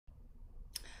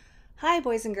Hi,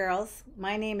 boys and girls.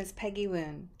 My name is Peggy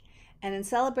W, and in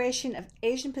celebration of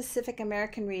Asian Pacific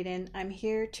American Reading, I'm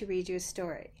here to read you a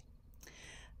story.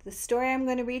 The story I'm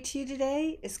going to read to you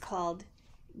today is called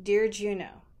Dear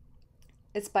Juno.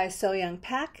 It's by Soyung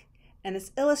and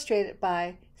it's illustrated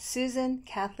by Susan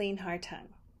Kathleen Hartung.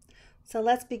 So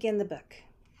let's begin the book.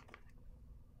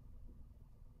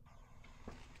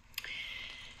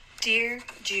 Dear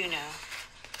Juno.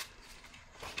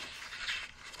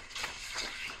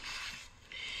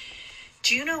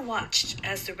 Juno watched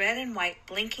as the red and white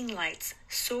blinking lights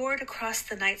soared across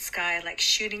the night sky like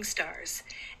shooting stars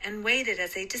and waited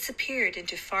as they disappeared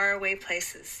into faraway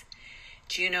places.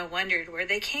 Juno wondered where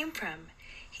they came from.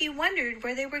 He wondered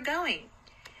where they were going.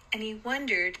 And he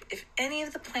wondered if any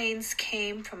of the planes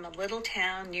came from a little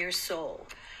town near Seoul,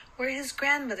 where his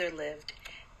grandmother lived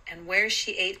and where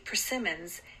she ate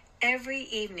persimmons every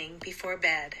evening before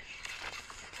bed.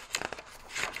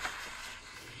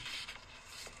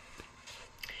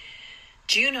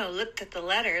 Juno looked at the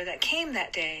letter that came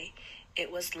that day.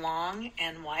 It was long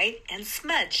and white and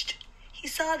smudged. He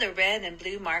saw the red and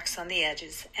blue marks on the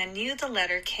edges and knew the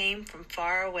letter came from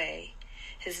far away.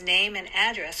 His name and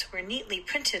address were neatly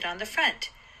printed on the front,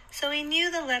 so he knew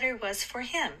the letter was for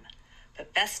him.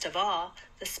 But best of all,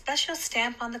 the special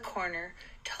stamp on the corner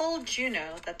told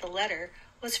Juno that the letter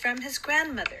was from his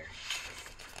grandmother.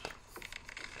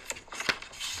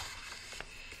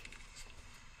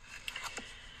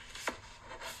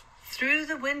 Through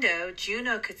the window,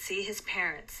 Juno could see his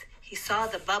parents. He saw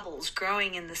the bubbles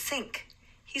growing in the sink.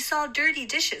 He saw dirty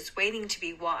dishes waiting to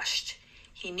be washed.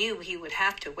 He knew he would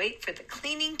have to wait for the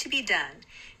cleaning to be done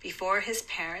before his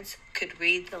parents could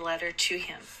read the letter to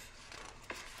him.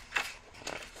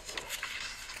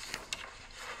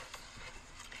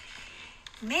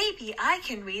 Maybe I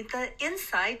can read the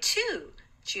inside too,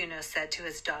 Juno said to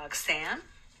his dog, Sam.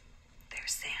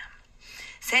 There's Sam.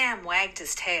 Sam wagged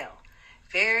his tail.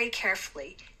 Very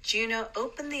carefully, Juno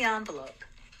opened the envelope.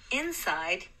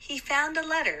 Inside, he found a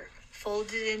letter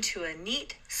folded into a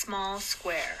neat, small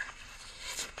square.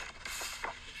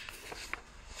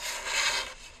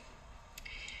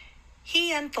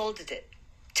 He unfolded it.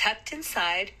 Tucked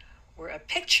inside were a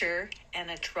picture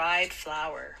and a dried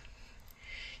flower.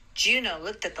 Juno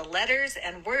looked at the letters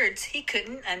and words he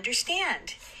couldn't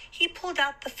understand. He pulled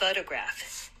out the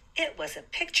photograph. It was a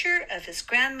picture of his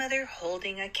grandmother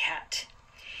holding a cat.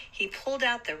 He pulled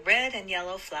out the red and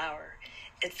yellow flower.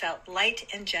 It felt light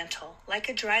and gentle, like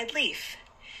a dried leaf.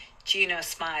 Juno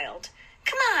smiled.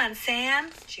 Come on, Sam,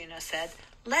 Juno said.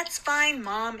 Let's find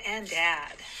Mom and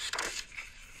Dad.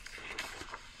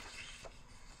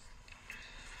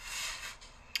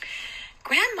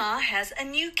 Grandma has a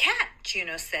new cat,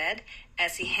 Juno said,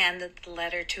 as he handed the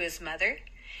letter to his mother.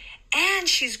 And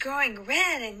she's growing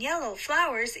red and yellow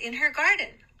flowers in her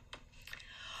garden.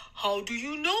 How do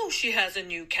you know she has a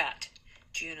new cat?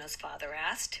 Juno's father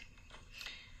asked.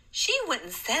 She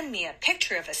wouldn't send me a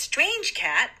picture of a strange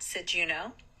cat, said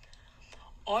Juno.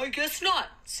 I guess not,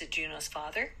 said Juno's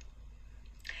father.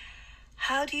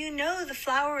 How do you know the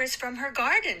flower is from her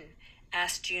garden?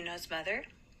 Asked Juno's mother.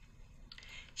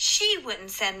 She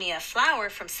wouldn't send me a flower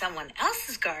from someone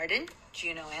else's garden,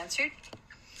 Juno answered.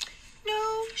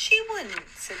 No, she wouldn't,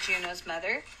 said Juno's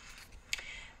mother.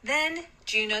 Then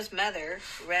Juno's mother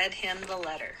read him the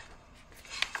letter.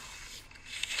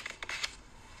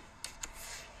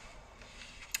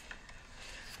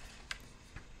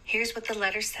 Here's what the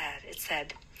letter said. It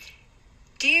said,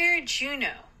 Dear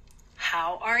Juno,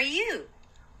 how are you?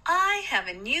 I have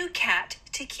a new cat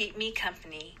to keep me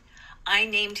company. I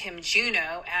named him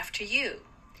Juno after you.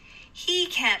 He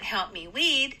can't help me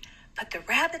weed, but the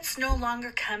rabbits no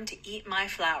longer come to eat my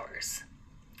flowers.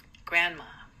 Grandma.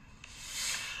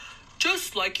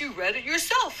 Just like you read it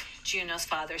yourself, Juno's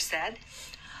father said.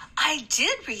 I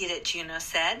did read it, Juno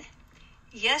said.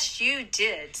 Yes, you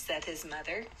did, said his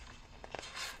mother.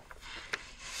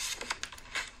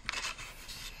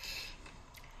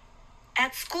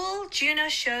 At school, Juno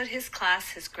showed his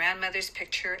class his grandmother's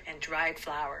picture and dried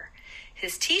flower.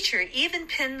 His teacher even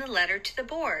pinned the letter to the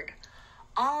board.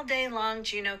 All day long,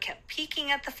 Juno kept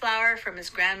peeking at the flower from his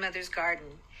grandmother's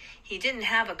garden. He didn't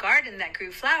have a garden that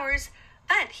grew flowers,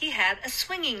 but he had a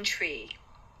swinging tree.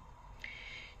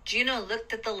 Juno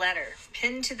looked at the letter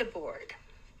pinned to the board.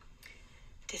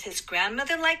 Did his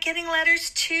grandmother like getting letters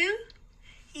too?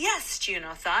 Yes,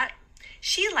 Juno thought.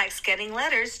 She likes getting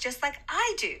letters just like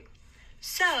I do.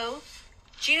 So,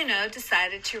 Juno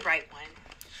decided to write one.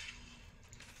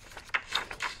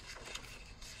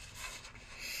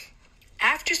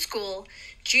 After school,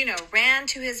 Juno ran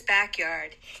to his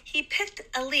backyard. He picked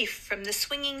a leaf from the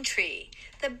swinging tree,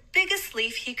 the biggest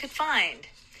leaf he could find.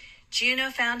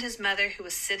 Juno found his mother, who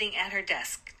was sitting at her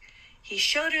desk. He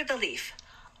showed her the leaf.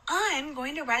 "I'm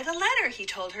going to write a letter," he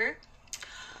told her.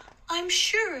 "I'm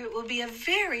sure it will be a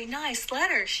very nice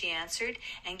letter," she answered,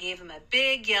 and gave him a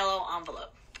big yellow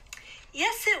envelope.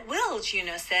 "Yes, it will,"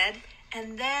 Juno said,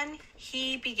 and then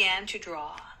he began to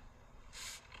draw.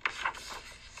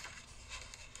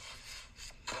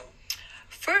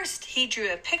 First, he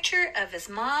drew a picture of his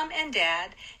mom and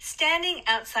dad standing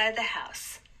outside the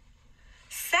house.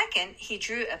 Second, he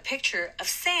drew a picture of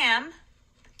Sam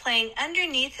playing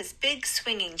underneath his big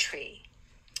swinging tree.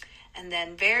 And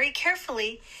then very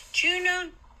carefully,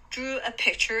 Juno drew a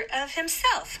picture of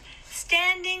himself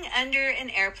standing under an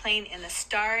airplane in the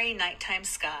starry nighttime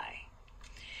sky.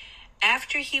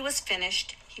 After he was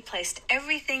finished, he placed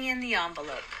everything in the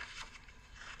envelope.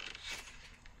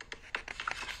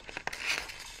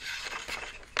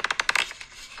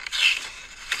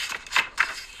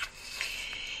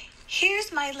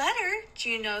 "Here's my letter,"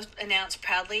 Juno announced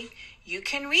proudly. "You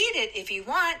can read it if you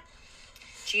want."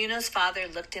 Juno's father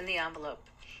looked in the envelope.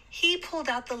 He pulled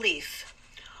out the leaf.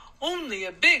 "Only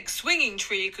a big swinging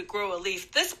tree could grow a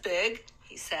leaf this big,"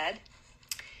 he said.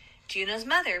 Juno's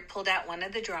mother pulled out one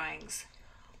of the drawings.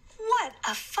 "What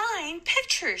a fine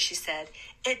picture," she said.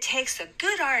 "It takes a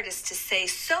good artist to say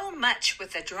so much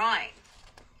with a drawing."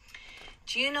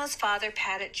 Juno's father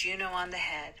patted Juno on the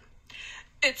head.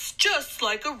 "It's just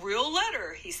like a real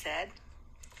letter," he said.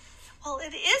 "Well,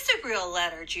 it is a real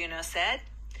letter," Juno said.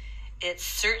 "It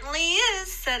certainly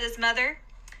is," said his mother.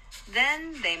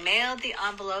 Then they mailed the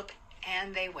envelope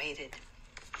and they waited.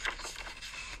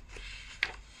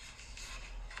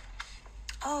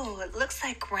 Oh, it looks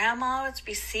like Grandma has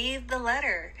received the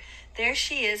letter. There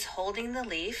she is holding the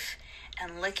leaf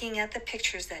and looking at the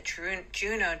pictures that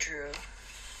Juno drew.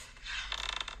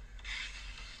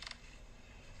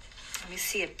 We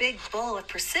see a big bowl of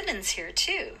persimmons here,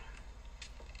 too.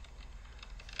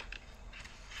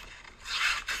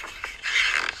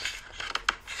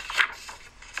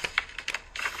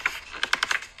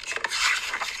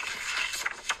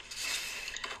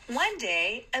 One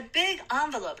day, a big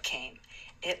envelope came.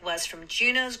 It was from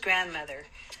Juno's grandmother.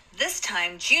 This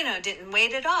time, Juno didn't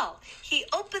wait at all. He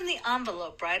opened the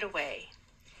envelope right away.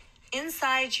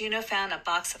 Inside, Juno found a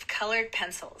box of colored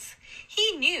pencils.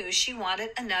 He knew she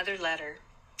wanted another letter.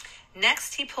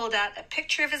 Next, he pulled out a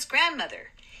picture of his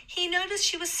grandmother. He noticed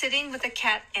she was sitting with a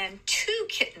cat and 2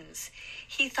 kittens.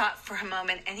 He thought for a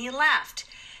moment and he laughed.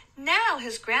 Now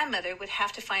his grandmother would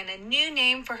have to find a new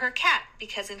name for her cat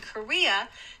because in Korea,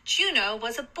 Juno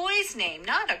was a boy's name,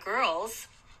 not a girl's.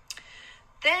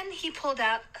 Then he pulled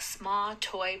out a small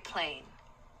toy plane.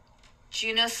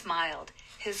 Juno smiled.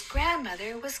 His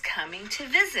grandmother was coming to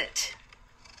visit.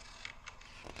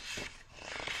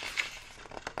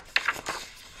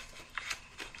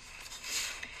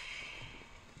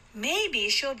 "Maybe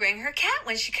she'll bring her cat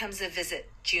when she comes to visit,"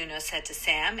 Juno said to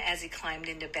Sam as he climbed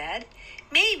into bed.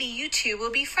 "Maybe you two will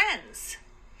be friends."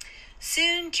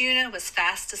 Soon Juno was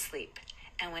fast asleep,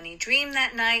 and when he dreamed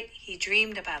that night, he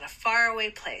dreamed about a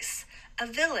faraway place, a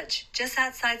village just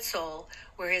outside Seoul,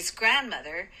 where his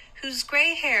grandmother, whose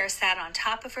gray hair sat on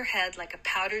top of her head like a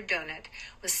powdered donut,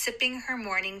 was sipping her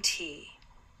morning tea.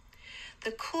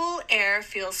 The cool air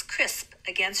feels crisp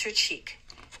against her cheek,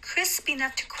 crisp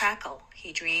enough to crackle,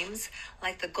 he dreams,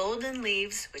 like the golden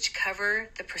leaves which cover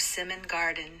the persimmon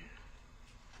garden.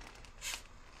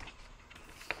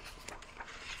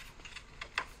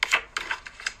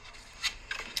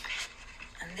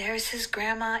 And there's his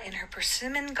grandma in her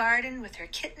persimmon garden with her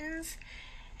kittens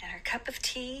and her cup of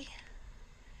tea.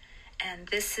 And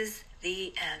this is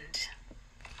the end.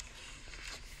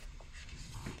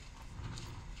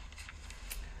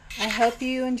 I hope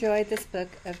you enjoyed this book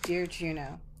of Dear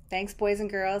Juno. Thanks, boys and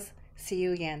girls. See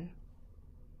you again.